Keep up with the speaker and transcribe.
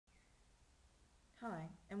Hi,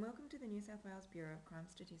 and welcome to the New South Wales Bureau of Crime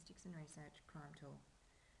Statistics and Research Crime Tool.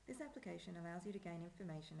 This application allows you to gain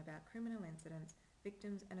information about criminal incidents,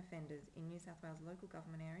 victims and offenders in New South Wales local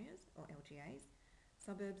government areas, or LGAs,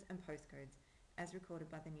 suburbs and postcodes, as recorded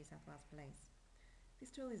by the New South Wales Police.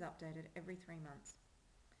 This tool is updated every 3 months.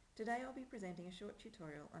 Today I'll be presenting a short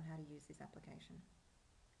tutorial on how to use this application.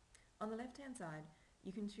 On the left-hand side,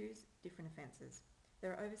 you can choose different offences.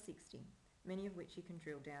 There are over 60, many of which you can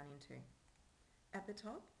drill down into. At the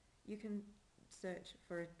top, you can search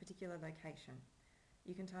for a particular location.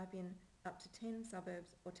 You can type in up to 10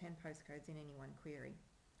 suburbs or 10 postcodes in any one query.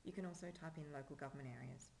 You can also type in local government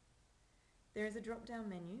areas. There is a drop-down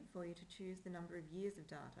menu for you to choose the number of years of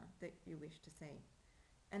data that you wish to see.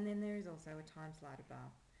 And then there is also a time slider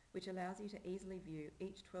bar, which allows you to easily view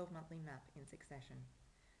each 12-monthly map in succession.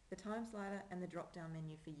 The time slider and the drop-down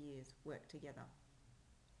menu for years work together.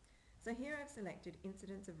 So here I've selected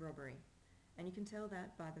incidents of robbery, and you can tell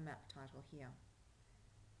that by the map title here.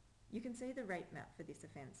 You can see the rate map for this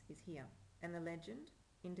offence is here, and the legend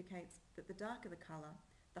indicates that the darker the colour,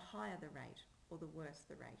 the higher the rate, or the worse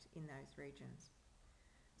the rate in those regions.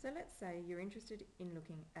 So let's say you're interested in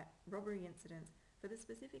looking at robbery incidents for the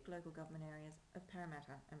specific local government areas of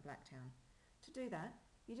Parramatta and Blacktown. To do that,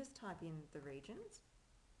 you just type in the regions,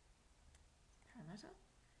 Parramatta,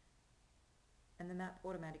 and the map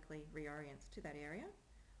automatically reorients to that area.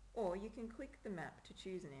 Or you can click the map to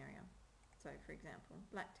choose an area. So for example,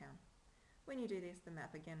 Blacktown. When you do this, the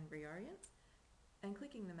map again reorients, and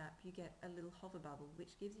clicking the map you get a little hover bubble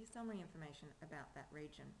which gives you summary information about that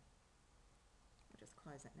region. I'll just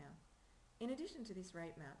close it now. In addition to this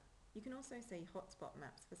rate map, you can also see hotspot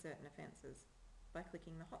maps for certain offences by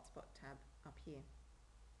clicking the hotspot tab up here.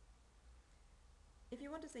 If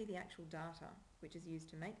you want to see the actual data which is used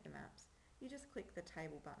to make the maps, you just click the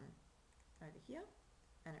table button over here,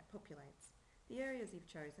 and it populates. The areas you've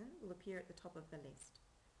chosen will appear at the top of the list,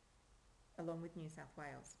 along with New South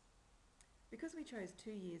Wales. Because we chose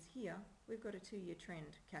 2 years here, we've got a 2-year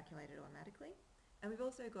trend calculated automatically, and we've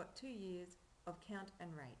also got 2 years of count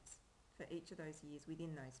and rates for each of those years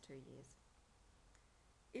within those 2 years.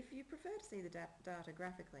 If you prefer to see the data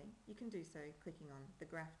graphically, you can do so clicking on the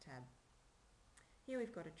Graph tab. Here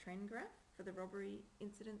we've got a trend graph for the robbery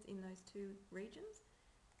incidents in those 2 regions,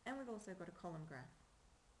 and we've also got a column graph.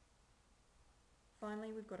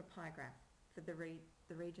 Finally, we've got a pie graph for the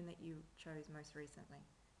region that you chose most recently.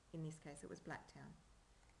 In this case, it was Blacktown.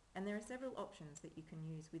 And there are several options that you can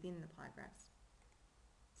use within the pie graphs.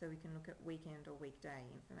 So we can look at weekend or weekday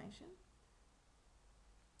information.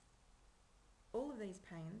 All of these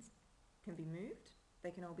panes can be moved.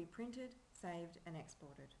 They can all be printed, saved and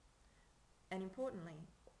exported. And importantly,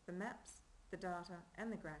 the maps, the data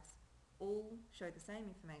and the graphs all show the same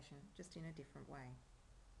information, just in a different way.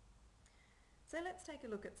 So let's take a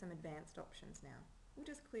look at some advanced options now. We'll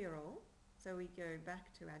just clear all, so we go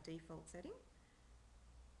back to our default setting,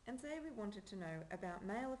 and say we wanted to know about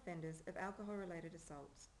male offenders of alcohol-related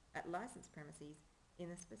assaults at licensed premises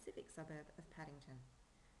in a specific suburb of Paddington.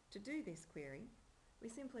 To do this query, we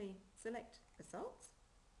simply select assaults,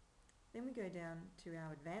 then we go down to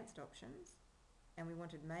our advanced options, and we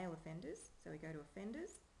wanted male offenders, so we go to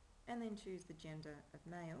offenders, and then choose the gender of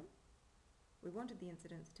male. We wanted the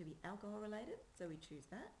incidents to be alcohol related, so we choose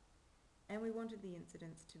that. And we wanted the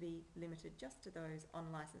incidents to be limited just to those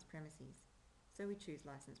on licensed premises, so we choose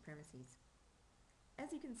licensed premises.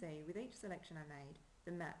 As you can see, with each selection I made,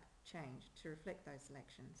 the map changed to reflect those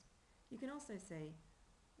selections. You can also see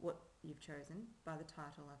what you've chosen by the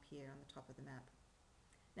title up here on the top of the map.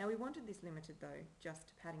 Now we wanted this limited though just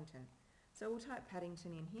to Paddington, so we'll type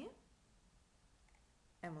Paddington in here,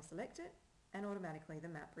 and we'll select it, and automatically the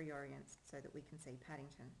map reorients so that we can see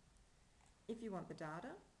Paddington. If you want the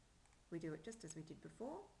data, we do it just as we did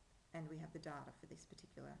before, and we have the data for this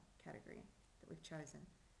particular category that we've chosen.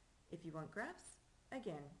 If you want graphs,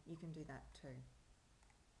 again, you can do that too.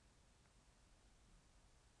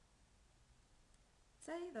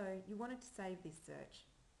 Say though you wanted to save this search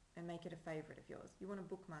and make it a favourite of yours. You want to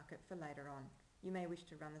bookmark it for later on. You may wish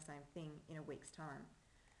to run the same thing in a week's time.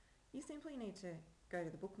 You simply need to go to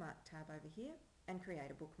the bookmark tab over here and create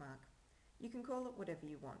a bookmark. You can call it whatever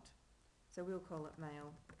you want. So we'll call it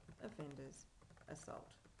Male Offenders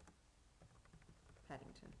Assault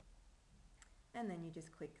Paddington. And then you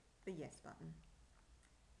just click the Yes button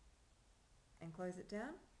and close it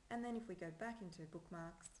down. And then if we go back into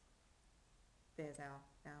bookmarks, there's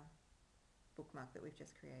our bookmark that we've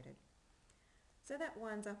just created. So that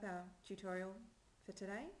winds up our tutorial for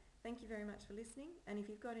today. Thank you very much for listening, and if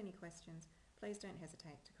you've got any questions, please don't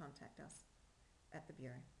hesitate to contact us at the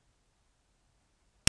Bureau.